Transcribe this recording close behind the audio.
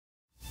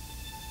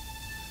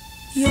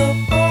You're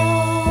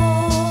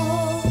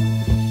all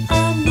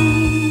I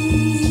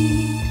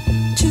need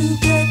to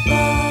get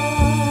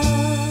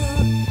by.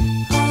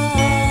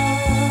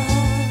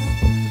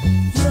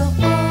 You're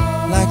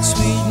all like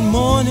sweet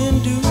morning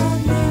dew.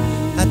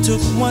 I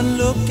took one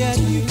look at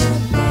you,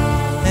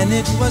 and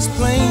it was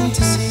plain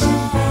to see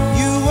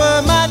you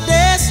were my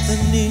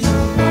destiny.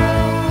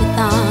 With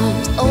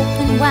arms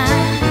open wide,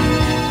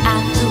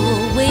 I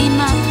threw away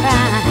my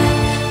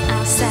pride.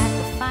 I'll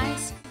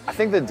sacrifice. I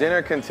think the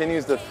dinner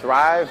continues to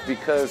thrive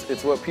because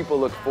it's what people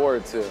look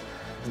forward to.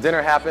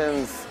 Dinner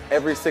happens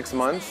every 6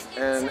 months,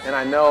 and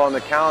I know on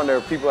the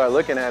calendar people are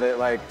looking at it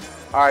like,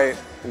 all right,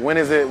 when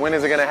is it going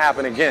to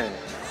happen again?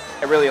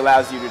 It really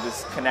allows you to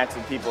just connect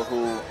with people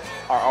who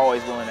are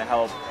always willing to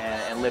help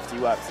and lift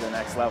you up to the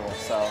next level.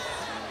 So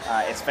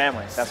it's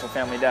family. That's what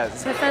family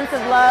does. The sense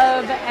of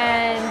love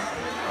and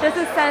just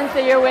a sense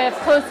that you're with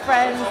close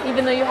friends,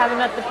 even though you haven't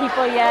met the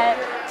people yet.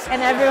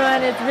 And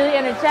everyone is really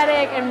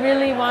energetic and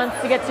really wants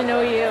to get to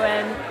know you.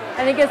 And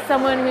I think as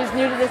someone who's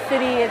new to the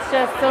city, it's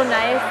just so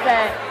nice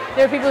that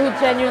there are people who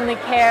genuinely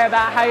care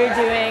about how you're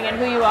doing and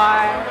who you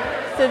are.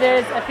 So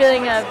there's a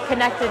feeling of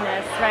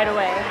connectedness right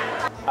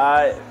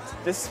away.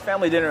 This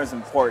family dinner is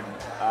important.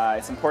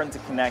 It's important to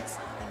connect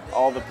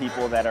all the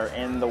people that are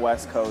in the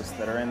West Coast,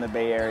 that are in the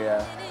Bay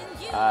Area,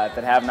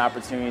 that have an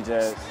opportunity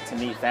to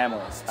meet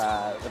families.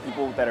 The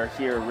people that are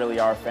here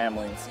really are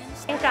families.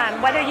 I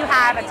think whether you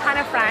have a ton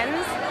of friends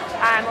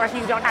or if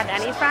you don't have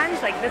any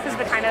friends, like this is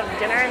the kind of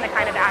dinner and the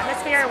kind of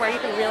atmosphere where you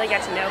can really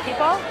get to know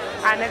people.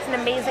 It's an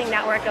amazing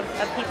network of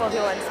people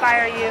who will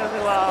inspire you,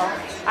 who will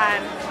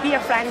be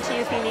a friend to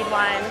you if you need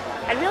one,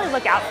 and really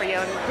look out for you.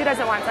 And who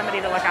doesn't want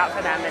somebody to look out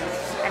for them and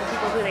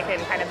people who they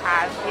can kind of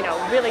have, you know,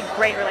 really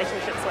great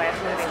relationships with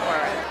moving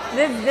forward.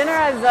 This dinner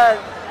has a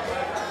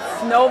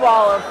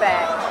snowball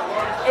effect.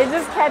 It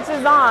just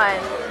catches on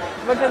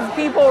because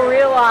people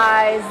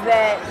realize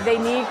that they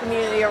need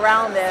community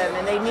around them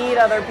and they need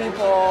other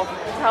people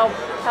to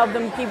help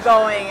them keep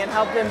going and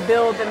help them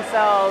build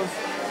themselves.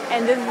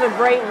 And this is a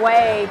great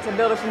way to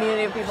build a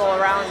community of people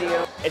around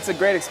you. It's a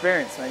great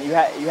experience, man. You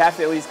have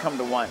to at least come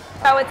to one.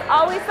 So it's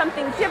always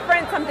something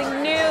different, something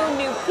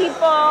new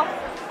people.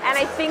 And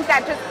I think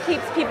that just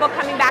keeps people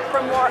coming back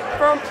for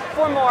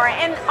more.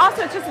 And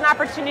also it's just an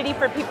opportunity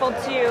for people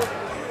to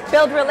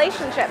build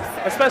relationships.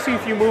 Especially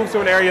if you move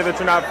to an area that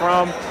you're not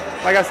from.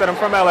 Like I said, I'm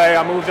from LA,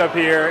 I moved up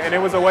here, and it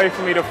was a way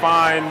for me to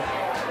find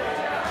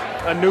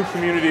a new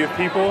community of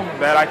people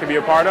that I could be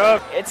a part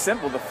of. It's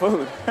simple, the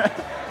food.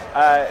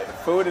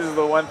 Food is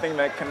the one thing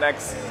that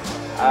connects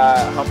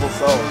humble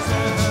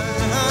souls.